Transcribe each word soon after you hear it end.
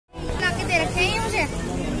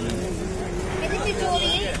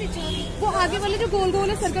आगे वाले जो गोल गोल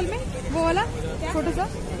है सर्कल में, वो वाला छोटा सा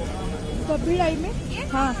कभी टाइप में।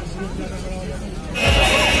 हाँ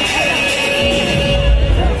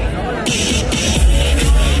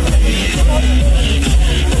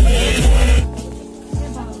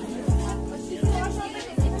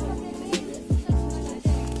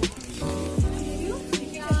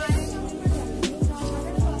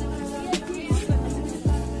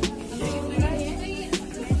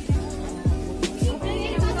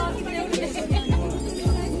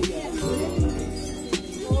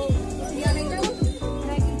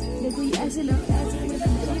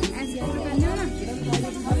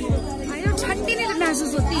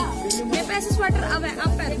स्वेटर अब है,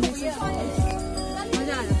 अब पहन मजा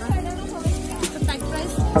आ जाता है। तो tight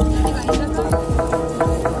price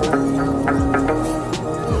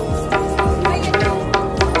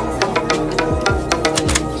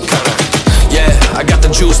I got the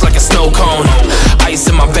juice like a snow cone, ice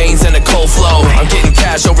in my veins and a cold flow. I'm getting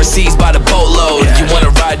cash overseas by the boatload. You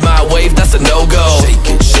wanna ride my wave? That's a no-go.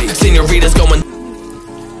 Senoritas going.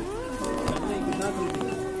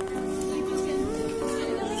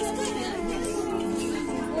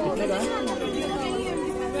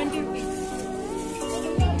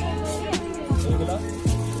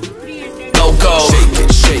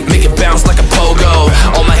 Make it bounce like a pogo.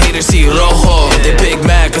 All my haters see rojo. They big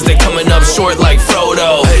mad cause they coming up short like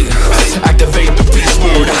Frodo. Activate the beast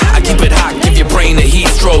mode. I keep it hot, give your brain a heat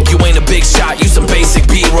stroke. You ain't a big shot, you some basic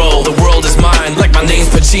B-roll. The world is mine like my name's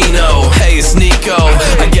Pacino. Hey, it's Nico,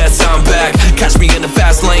 I guess I'm back. Catch me in the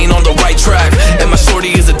fast lane on the right track. And my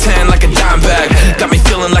shorty is a 10 like a dime bag. Got me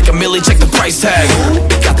feeling like a millie, check the price tag.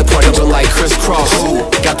 Got the party jumping like crisscross.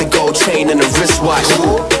 Got the gold chain and the wristwatch.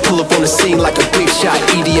 Pull up on the scene like a big shot.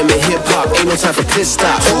 EDM and hip-hop, ain't no time for pit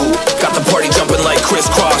stops. Got the party jumping like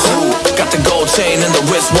crisscross. Got the gold chain and the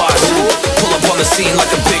wristwatch. Pull up on the scene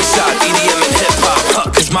like a big shot. EDM and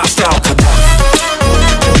hip-hop, cause my style.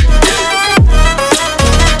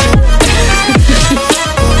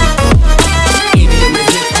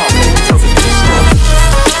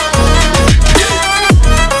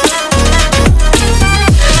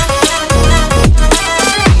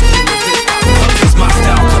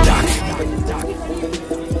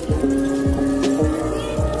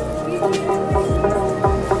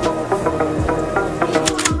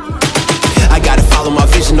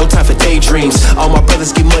 All my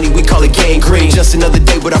brothers get money, we call it gangrene. Just another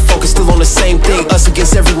day, but our focus still on the same thing. Us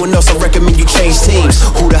against everyone else, I recommend you change teams.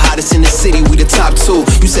 Who the hottest in the city? We the top two.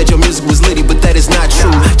 You said your music was litty, but that is not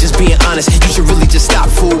true. Just being honest, you should really just stop,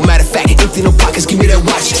 fool. Matter of fact, empty no pockets, give me that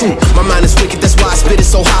watch too. My mind is wicked, that's why I spit it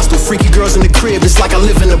so hostile. Freaky girls in the crib, it's like I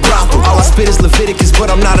live in a brothel. All I spit is Leviticus, but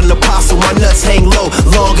I'm not an apostle. My nuts hang low,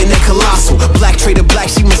 long and they colossal. Black trader black,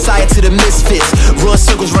 she messiah to the misfits. Run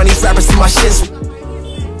circles, run these rappers to my shits.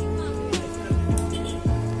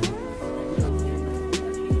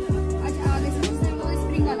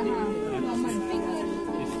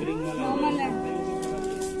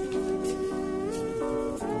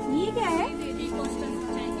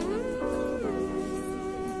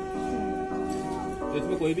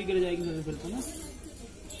 इसमें कोई भी गिर जाएगी फिर तो ना।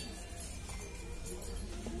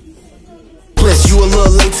 You a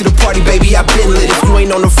little late to the party, baby, I've been lit. If you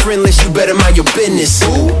ain't on the friend list, you better mind your business.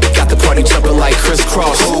 Got the party jumping like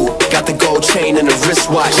crisscross. Got the gold chain and the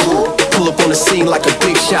wristwatch. Pull up on the scene like a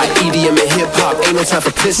big shot. EDM and hip-hop, ain't no time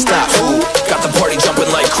for pit stops. Got the party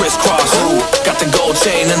jumping like crisscross. Got the gold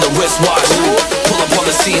chain and the wristwatch. Pull up on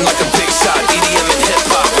the scene like a big shot. EDM and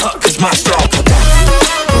hip-hop, cause my style.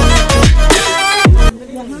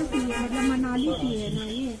 Manali की है ना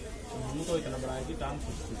ये, तो इतना बड़ा है कि टांग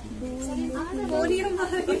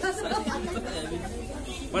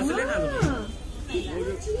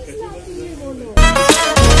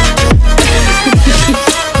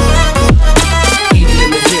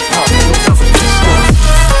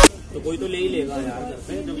तो कोई तो ले ही लेगा यार,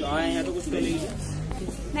 करते हैं जब आए हैं तो कुछ तो ले ही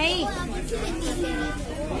नहीं।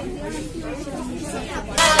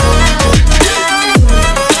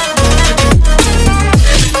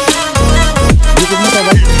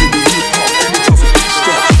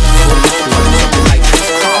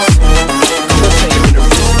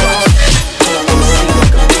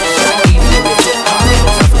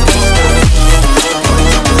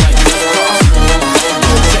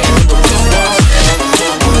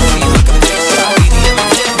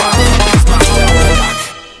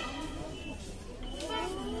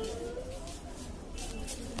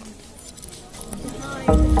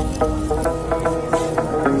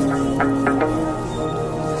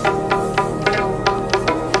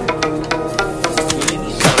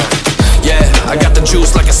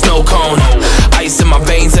 snow cone. Ice in my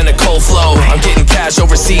veins and a cold flow. I'm getting cash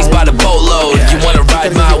overseas by the boatload. You wanna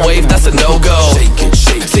ride my wave? That's a no-go.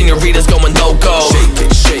 Senoritas going loco.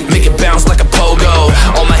 Make it bounce like a pogo.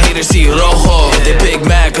 All my haters see rojo. They big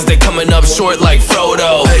mad cause they coming up short like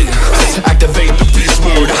Frodo. Activate the beast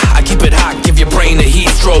mode. I keep it hot, give your brain a heat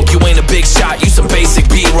stroke. You ain't a big shot, you some basic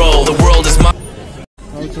B-roll. The world is my...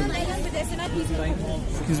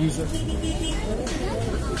 Excuse me, sir.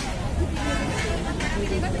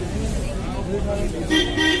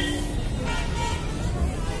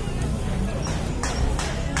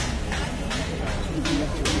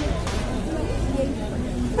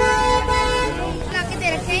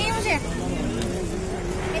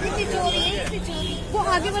 वो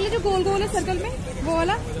आगे वाले जो गोल गोल है circle में, वो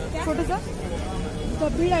वाला छोटा सा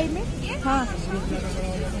कभी टाइप में। हाँ,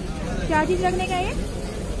 क्या चीज रखने का ये?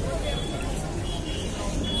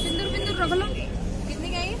 सिंदूर बिंदूर रख लो। कितने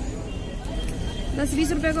का ये?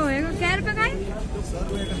 10-20 रुपए का होएगा। क्या रुपए का है?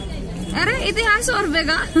 अरे इतिहास 100 रुपए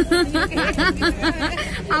का।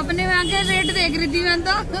 अपने वहाँ के रेट देख रही थी मैं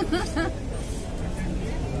तो।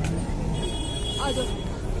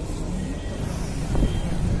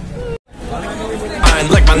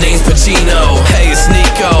 Like my name's Pacino, hey it's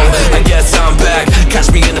Nico. I guess I'm back. Catch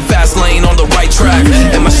me in the fast lane on the right track.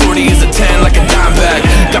 And my shorty is a 10 like a dime bag.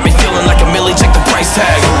 Got me feeling like a millie, check the price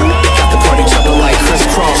tag. Got the party jumping like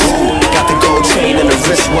crisscross. Got the gold chain and the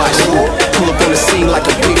wristwatch. Pull up on the scene like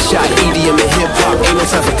a big shot. EDM and hip hop, ain't no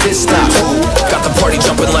time for pit stops. Got the party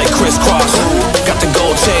jumping like crisscross. Got the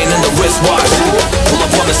gold chain and the wristwatch. Pull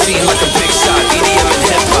up on the scene like a